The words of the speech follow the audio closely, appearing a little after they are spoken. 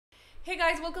Hey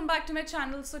guys, welcome back to my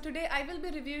channel. So today I will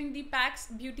be reviewing the PAC's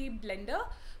Beauty Blender.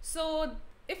 So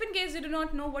if in case you do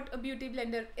not know what a beauty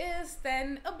blender is,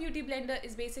 then a beauty blender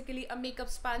is basically a makeup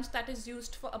sponge that is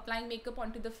used for applying makeup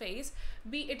onto the face,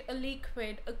 be it a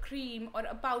liquid, a cream or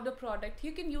a powder product.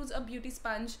 You can use a beauty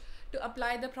sponge to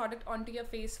apply the product onto your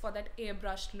face for that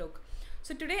airbrushed look.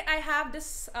 So today I have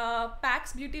this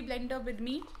PAC's Beauty Blender with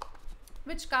me,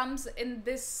 which comes in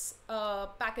this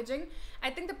packaging.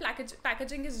 I think the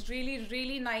packaging is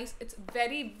really nice. It's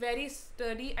very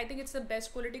sturdy. I think it's the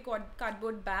best quality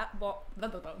cardboard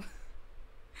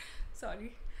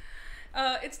sorry.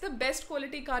 It's the best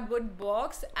quality cardboard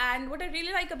box, and what I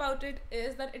really like about it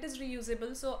is that it is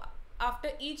reusable. So after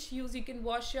each use you can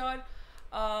wash your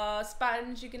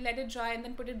sponge, you can let it dry and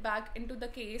then put it back into the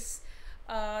case.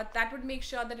 That would make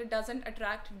sure that it doesn't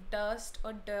attract dust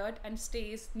or dirt and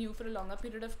stays new for a longer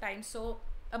period of time. So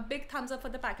a big thumbs up for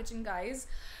the packaging, guys.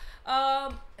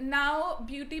 Now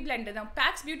Beauty Blender. Now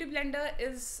PAC's Beauty Blender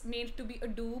is made to be a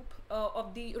dupe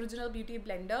of the original Beauty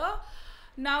Blender.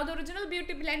 Now the original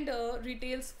Beauty Blender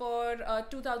retails for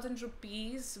 2000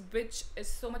 rupees, which is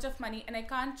so much of money, and I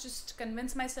can't just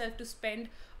convince myself to spend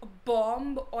a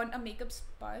bomb on a makeup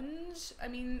sponge. I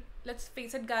mean, let's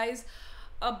face it, guys,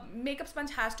 a makeup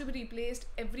sponge has to be replaced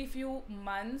every few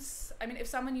months. I mean, if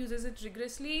someone uses it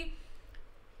rigorously,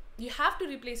 you have to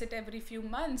replace it every few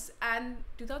months, and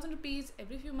 2000 rupees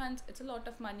every few months, it's a lot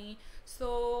of money.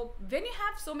 So when you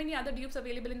have so many other dupes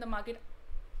available in the market,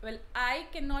 well, I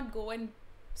cannot go and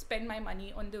spend my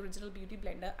money on the original Beauty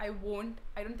Blender. I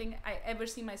don't think I ever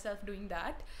see myself doing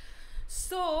that.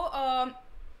 So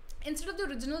instead of the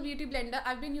original Beauty Blender,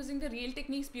 I've been using the Real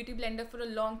Techniques Beauty Blender for a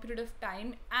long period of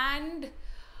time, and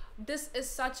this is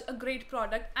such a great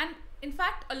product. And in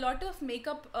fact, a lot of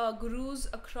makeup gurus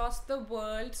across the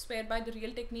world swear by the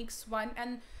Real Techniques one,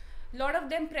 and a lot of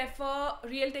them prefer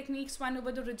Real Techniques one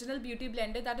over the original Beauty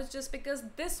Blender. That is just because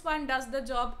this one does the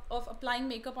job of applying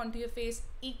makeup onto your face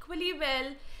equally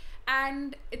well,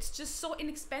 and it's just so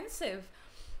inexpensive.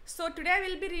 So today I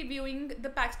will be reviewing the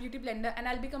PAC's Beauty Blender, and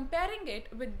I'll be comparing it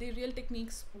with the Real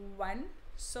Techniques one.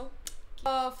 So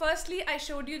firstly, I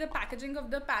showed you the packaging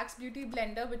of the PAC's Beauty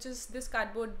Blender, which is this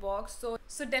cardboard box.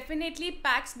 So definitely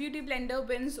PAC's Beauty Blender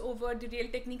wins over the Real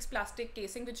Techniques plastic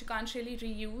casing, which you can't really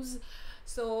reuse.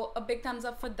 So a big thumbs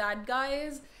up for that,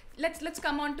 guys. Let's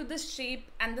come on to the shape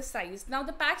and the size. Now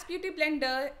the PAC's Beauty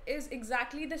Blender is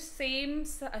exactly the same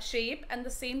shape and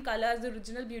the same color as the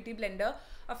original Beauty Blender.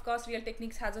 Of course, Real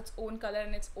Techniques has its own color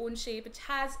and its own shape, which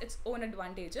has its own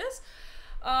advantages.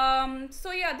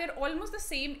 So yeah, they're almost the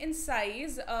same in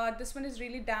size. This one is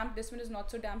really damp, this one is not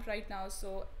so damp right now,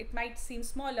 so it might seem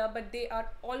smaller, but they are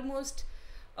almost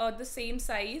the same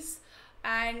size.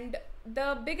 And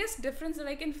the biggest difference that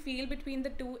I can feel between the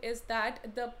two is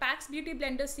that the PAC's Beauty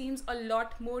Blender seems a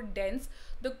lot more dense.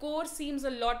 The core seems a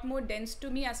lot more dense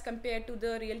to me as compared to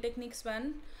the Real Techniques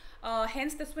one.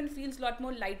 Hence this one feels a lot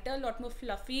more lighter, a lot more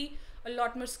fluffy, a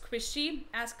lot more squishy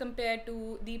as compared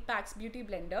to the PAC's Beauty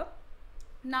Blender.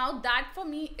 Now that for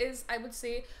me is, I would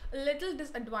say, a little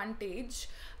disadvantage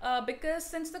because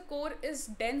since the core is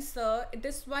denser,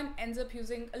 this one ends up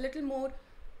using a little more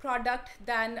product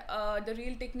than the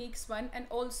Real Techniques one, and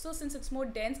also since it's more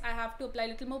dense, I have to apply a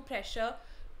little more pressure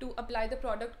to apply the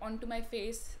product onto my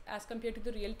face as compared to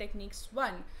the Real Techniques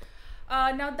one.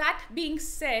 Now that being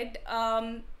said,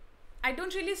 I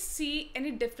don't really see any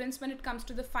difference when it comes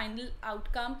to the final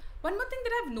outcome. One more thing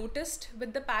that I've noticed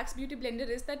with the PAC's Beauty Blender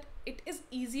is that it is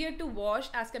easier to wash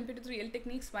as compared to the Real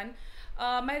Techniques one.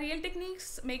 My Real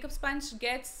Techniques makeup sponge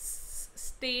gets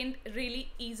stained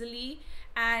really easily,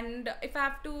 and if I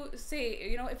have to say,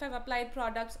 you know, if I've applied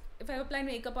products, if I've applied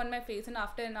makeup on my face and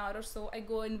after an hour or so I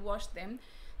go and wash them,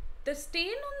 the stain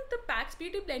on the PAC's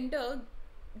Beauty Blender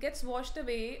gets washed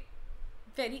away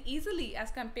very easily as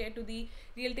compared to the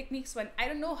Real Techniques one. I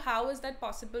don't know how is that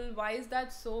possible, why is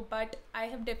that so, but I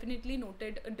have definitely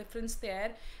noted a difference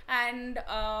there, and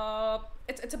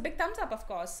it's a big thumbs up. Of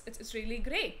course, it's really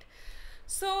great.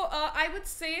 So I would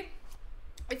say,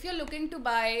 if you're looking to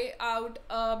buy out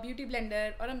a beauty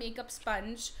blender or a makeup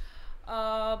sponge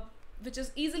which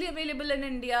is easily available in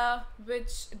India,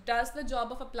 which does the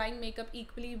job of applying makeup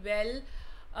equally well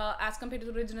as compared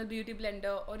to the original Beauty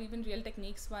Blender or even Real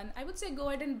Techniques one, I would say go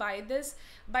ahead and buy this.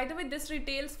 By the way, this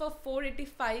retails for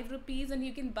 485 rupees, and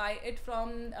you can buy it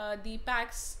from the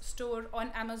PAC's store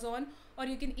on Amazon, or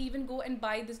you can even go and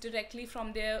buy this directly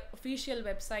from their official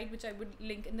website, which I would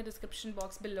link in the description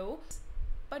box below.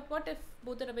 But what if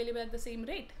both are available at the same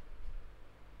rate?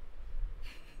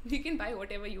 you can buy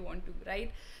whatever you want to,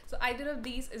 right? So either of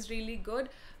these is really good,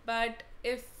 but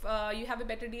if you have a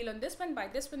better deal on this one, buy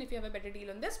this one. If you have a better deal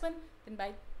on this one, then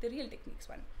buy the Real Techniques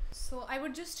one. So I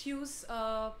would just use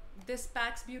this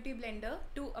PAC Beauty Blender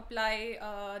to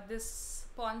apply this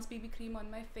Pond's BB cream on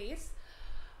my face,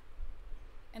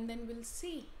 and then we'll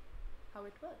see how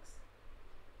it works.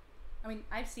 I mean,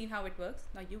 I've seen how it works,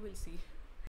 now you will see.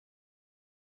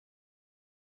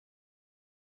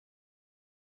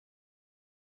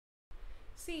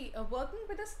 See, working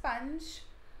with a sponge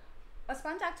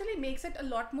actually makes it a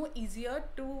lot more easier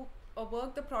to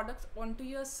work the products onto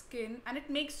your skin, and it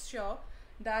makes sure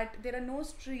that there are no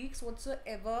streaks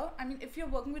whatsoever. I mean, if you're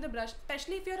working with a brush,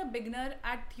 especially if you're a beginner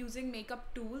at using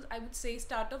makeup tools, I would say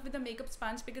start off with a makeup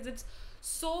sponge, because it's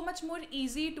so much more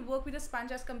easy to work with a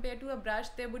sponge as compared to a brush.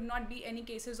 There would not be any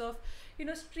cases of, you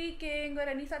know, streaking or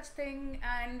any such thing,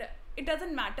 and it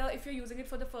doesn't matter if you're using it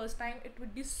for the first time. It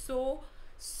would be so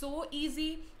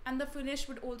easy, and the finish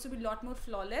would also be a lot more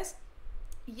flawless.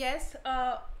 Yes,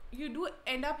 you do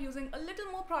end up using a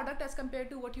little more product as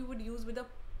compared to what you would use with a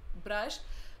brush,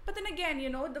 but then again, you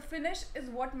know, the finish is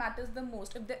what matters the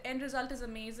most. If the end result is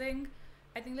amazing,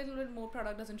 I think a little bit more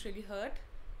product doesn't really hurt.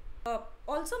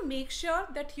 Also make sure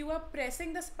that you are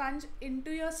pressing the sponge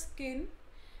into your skin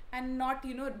and not,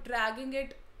 you know, dragging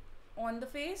it on the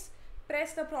face.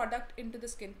 Press the product into the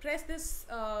skin. Press this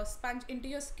sponge into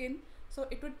your skin, so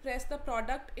it would press the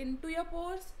product into your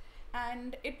pores,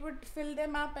 and it would fill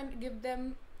them up and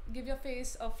give your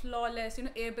face a flawless, you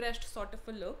know, airbrushed sort of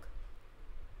a look.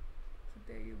 So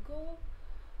there you go.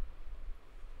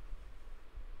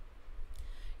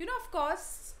 You know, of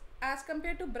course, as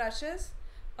compared to brushes,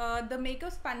 the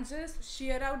makeup sponges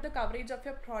shear out the coverage of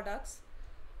your products,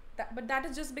 but that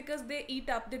is just because they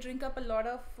drink up a lot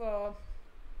of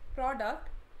product.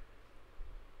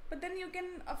 But then you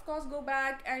can of course go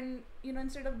back and, you know,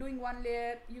 instead of doing one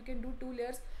layer, you can do 2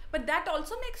 layers, but that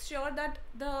also makes sure that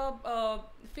the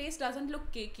face doesn't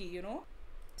look cakey, you know.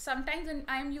 Sometimes when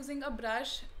I'm using a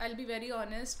brush, I'll be very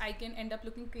honest, I can end up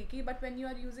looking cakey, but when you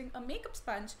are using a makeup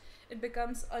sponge, it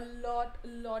becomes a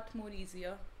lot more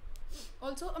easier.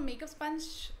 Also, a makeup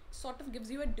sponge sort of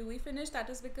gives you a dewy finish. That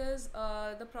is because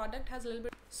the product has a little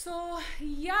bit. So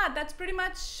yeah, that's pretty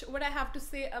much what I have to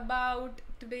say about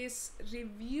today's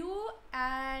review.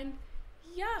 And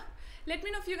yeah, let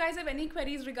me know if you guys have any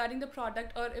queries regarding the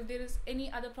product, or if there is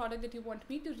any other product that you want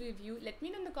me to review. Let me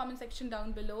know in the comment section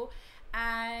down below,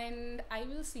 and I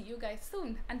will see you guys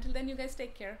soon. Until then, you guys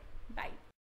take care. Bye.